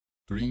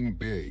Dream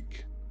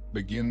big.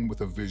 Begin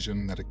with a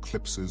vision that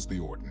eclipses the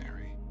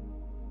ordinary.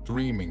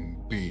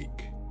 Dreaming big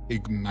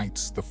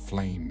ignites the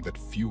flame that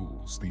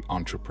fuels the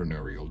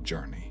entrepreneurial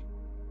journey.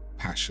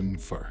 Passion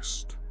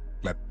first.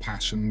 Let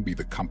passion be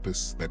the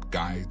compass that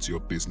guides your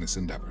business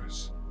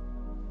endeavors.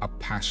 A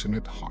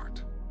passionate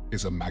heart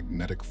is a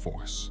magnetic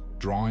force,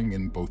 drawing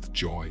in both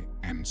joy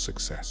and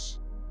success.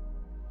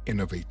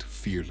 Innovate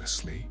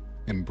fearlessly.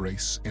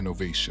 Embrace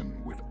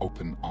innovation with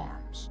open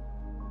arms.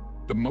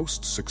 The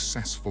most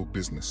successful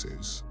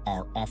businesses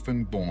are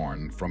often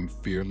born from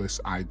fearless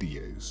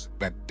ideas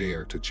that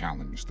dare to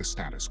challenge the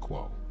status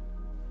quo.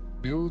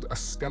 Build a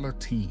stellar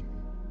team.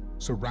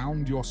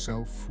 Surround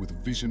yourself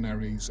with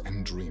visionaries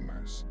and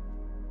dreamers.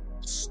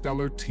 A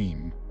stellar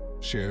team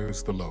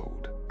shares the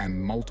load and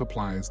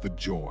multiplies the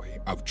joy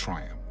of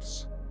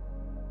triumphs.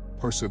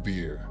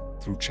 Persevere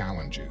through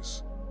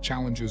challenges.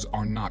 Challenges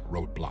are not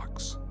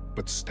roadblocks,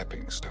 but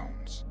stepping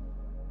stones.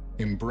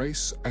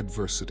 Embrace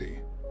adversity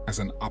as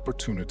an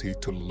opportunity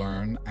to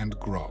learn and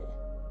grow,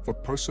 for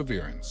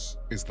perseverance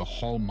is the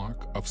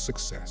hallmark of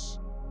success.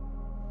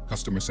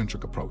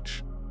 Customer-centric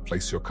approach.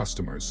 Place your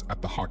customers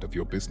at the heart of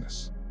your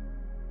business.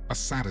 A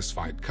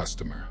satisfied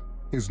customer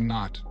is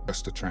not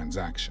just a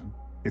transaction,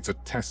 it's a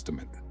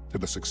testament to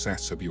the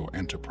success of your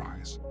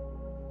enterprise.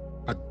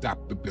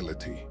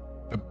 Adaptability.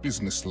 The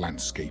business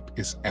landscape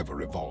is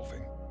ever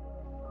evolving.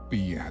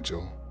 Be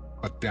agile,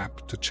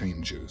 adapt to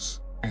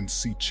changes, and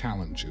see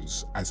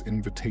challenges as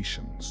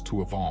invitations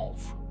to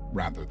evolve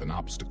rather than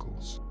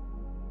obstacles.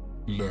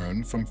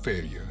 Learn from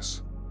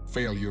failures.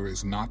 Failure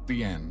is not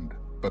the end,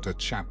 but a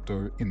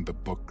chapter in the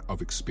book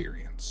of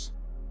experience.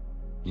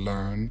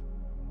 Learn,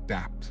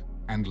 adapt,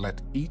 and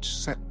let each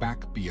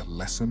setback be a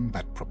lesson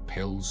that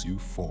propels you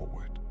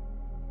forward.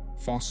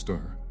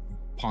 Foster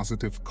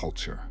positive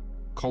culture.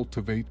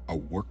 Cultivate a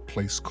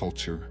workplace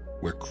culture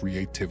where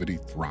creativity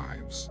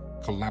thrives,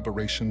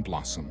 collaboration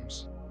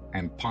blossoms,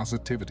 and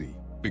positivity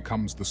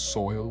becomes the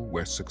soil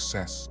where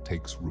success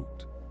takes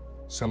root.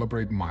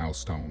 Celebrate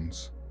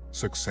milestones.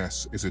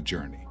 Success is a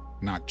journey,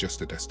 not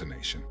just a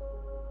destination.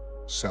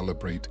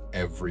 Celebrate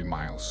every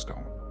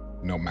milestone,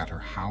 no matter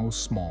how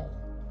small,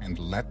 and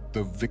let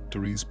the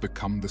victories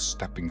become the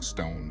stepping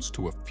stones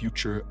to a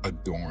future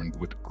adorned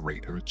with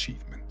greater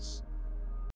achievements.